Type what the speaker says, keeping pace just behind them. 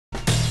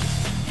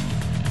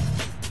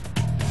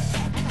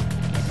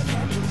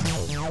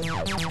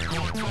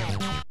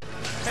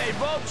Hey,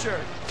 Vulture,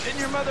 didn't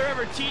your mother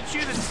ever teach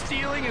you that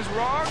stealing is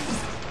wrong?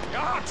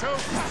 You're too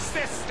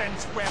persistent,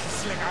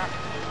 web-slinger.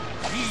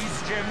 These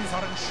gems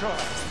are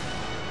insured.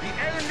 The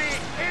only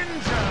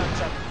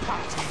injured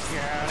party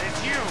here is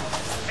you.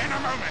 In a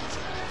moment.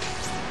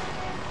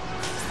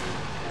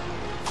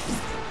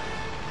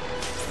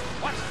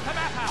 What's the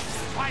matter,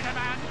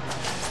 Spider-Man?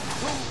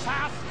 Too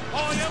fast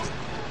for you?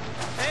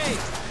 Hey,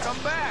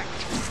 come back.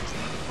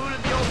 Food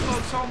at the old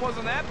folks' home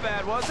wasn't that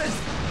bad, was it?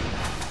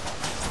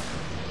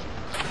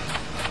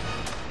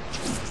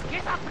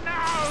 Get up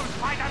now,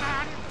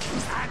 Spider-Man,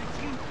 and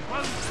you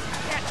won't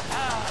get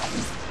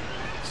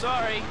hurt.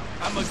 Sorry,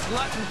 I'm a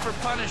glutton for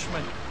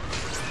punishment.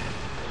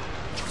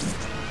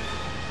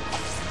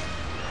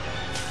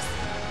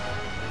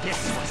 This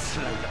will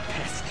slow the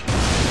pest.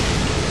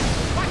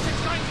 What's it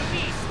going to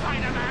be,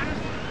 Spider-Man?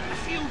 A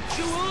few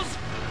jewels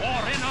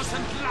or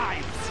innocent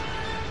lives?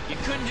 You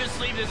couldn't just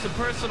leave this a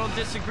personal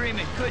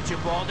disagreement, could you,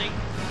 Baldy?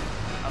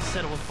 I'll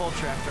settle with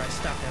Vulture after I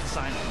stop that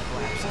sign on the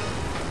glass.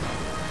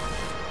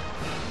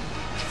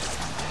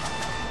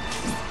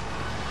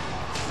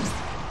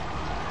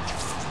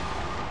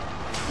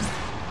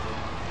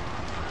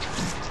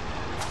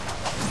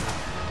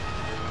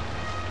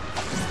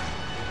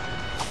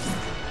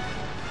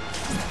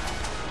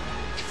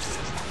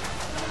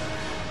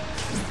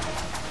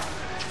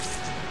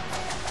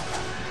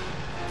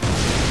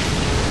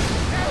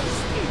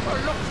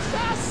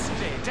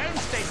 Don't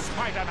they,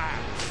 Spider-Man?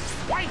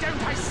 Why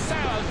don't I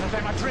serve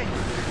them a drink?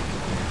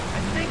 I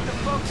think the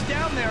folks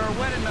down there are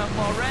wet enough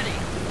already.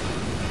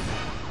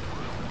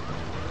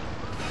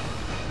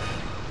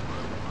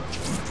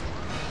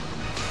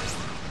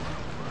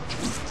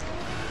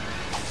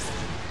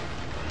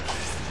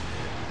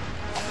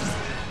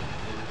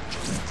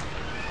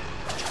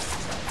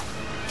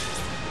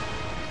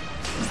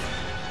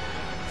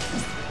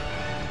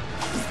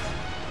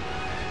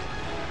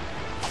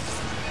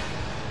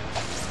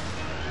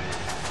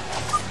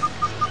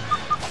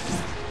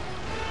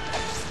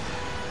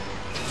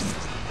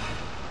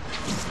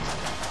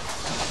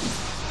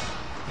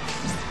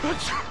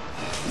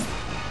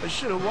 I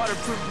should have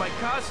waterproofed my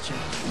costume.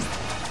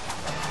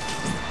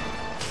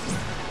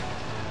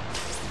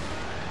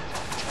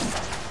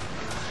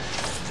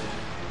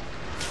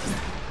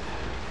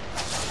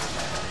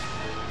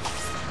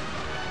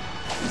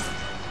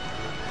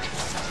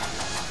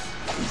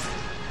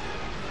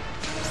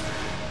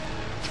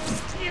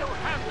 You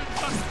haven't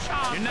got a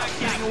chance. You're not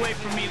getting away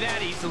from me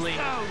that easily.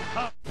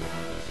 No.